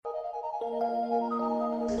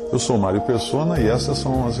Eu sou Mário Persona e essas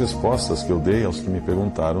são as respostas que eu dei aos que me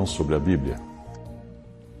perguntaram sobre a Bíblia.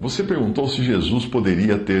 Você perguntou se Jesus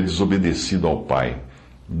poderia ter desobedecido ao Pai.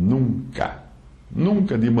 Nunca.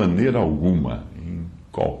 Nunca, de maneira alguma, em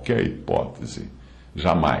qualquer hipótese.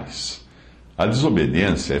 Jamais. A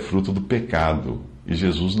desobediência é fruto do pecado, e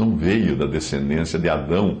Jesus não veio da descendência de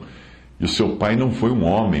Adão, e o seu pai não foi um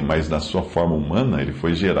homem, mas na sua forma humana ele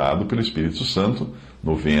foi gerado pelo Espírito Santo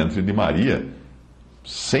no ventre de Maria,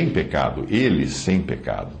 sem pecado, ele sem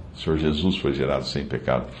pecado. O Senhor Jesus foi gerado sem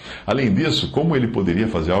pecado. Além disso, como ele poderia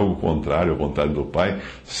fazer algo contrário à vontade do Pai,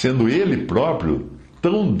 sendo ele próprio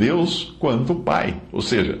tão Deus quanto o Pai, ou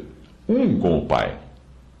seja, um com o Pai?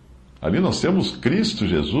 Ali nós temos Cristo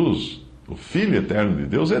Jesus, o Filho eterno de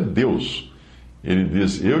Deus, é Deus. Ele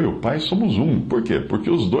diz, eu e o Pai somos um. Por quê? Porque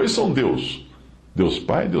os dois são Deus. Deus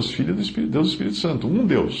Pai, Deus Filho e Deus Espírito Santo, um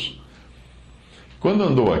Deus. Quando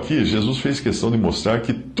andou aqui, Jesus fez questão de mostrar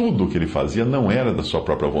que tudo o que ele fazia não era da sua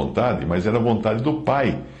própria vontade, mas era a vontade do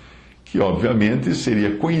Pai, que obviamente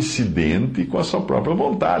seria coincidente com a sua própria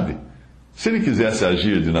vontade. Se ele quisesse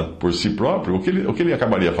agir por si próprio, o que ele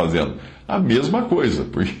acabaria fazendo? A mesma coisa,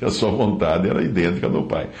 porque a sua vontade era idêntica do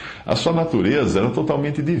Pai. A sua natureza era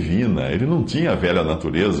totalmente divina, ele não tinha a velha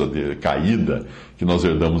natureza caída que nós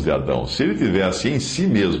herdamos de Adão. Se ele tivesse em si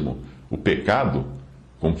mesmo o pecado,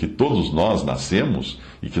 com que todos nós nascemos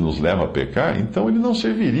e que nos leva a pecar, então ele não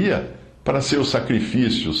serviria para ser o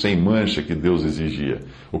sacrifício sem mancha que Deus exigia.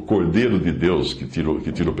 O Cordeiro de Deus que tira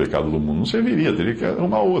o pecado do mundo não serviria, teria que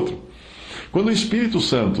arrumar outro. Quando o Espírito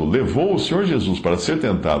Santo levou o Senhor Jesus para ser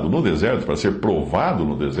tentado no deserto, para ser provado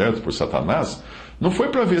no deserto por Satanás, não foi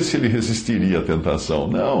para ver se ele resistiria à tentação,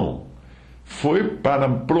 não. Foi para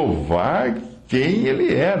provar quem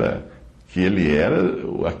ele era. Que ele era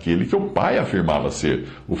aquele que o Pai afirmava ser,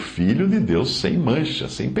 o Filho de Deus sem mancha,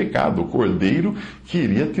 sem pecado, o Cordeiro que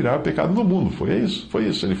iria tirar o pecado do mundo. Foi isso.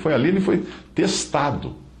 Ele foi ali, ele foi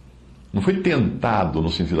testado. Não foi tentado no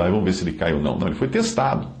sentido de, vamos ver se ele cai ou não. Não, ele foi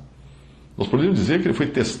testado. Nós poderíamos dizer que ele foi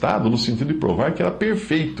testado no sentido de provar que era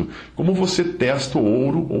perfeito. Como você testa o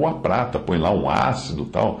ouro ou a prata, põe lá um ácido e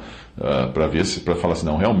tal, para falar assim,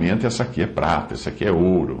 não, realmente essa aqui é prata, essa aqui é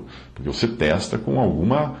ouro. Porque você testa com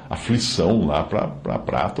alguma aflição lá para a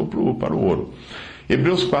prata ou para o ouro.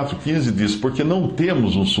 Hebreus 4,15 diz, porque não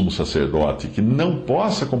temos um sumo sacerdote que não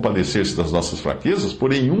possa compadecer-se das nossas fraquezas,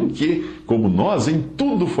 porém um que, como nós, em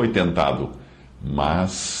tudo foi tentado,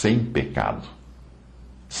 mas sem pecado.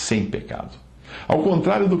 Sem pecado. Ao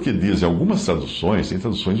contrário do que dizem algumas traduções, tem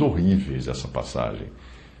traduções horríveis essa passagem,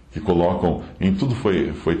 que colocam em tudo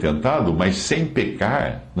foi tentado, mas sem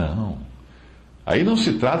pecar. Não. Aí não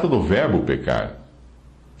se trata do verbo pecar,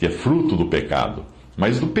 que é fruto do pecado,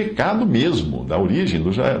 mas do pecado mesmo, da origem,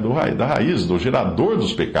 da raiz, do gerador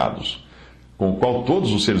dos pecados, com o qual todos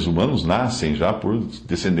os seres humanos nascem já por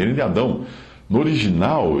descenderem de Adão. No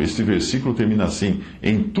original, este versículo termina assim: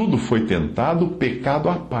 em tudo foi tentado pecado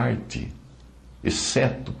à parte,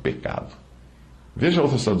 exceto pecado. Veja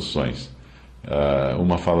outras traduções.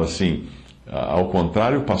 Uma fala assim, ao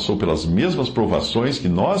contrário, passou pelas mesmas provações que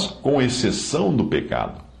nós, com exceção do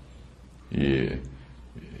pecado. E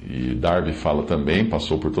Darby fala também,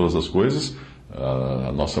 passou por todas as coisas,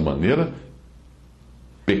 a nossa maneira,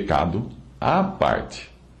 pecado à parte.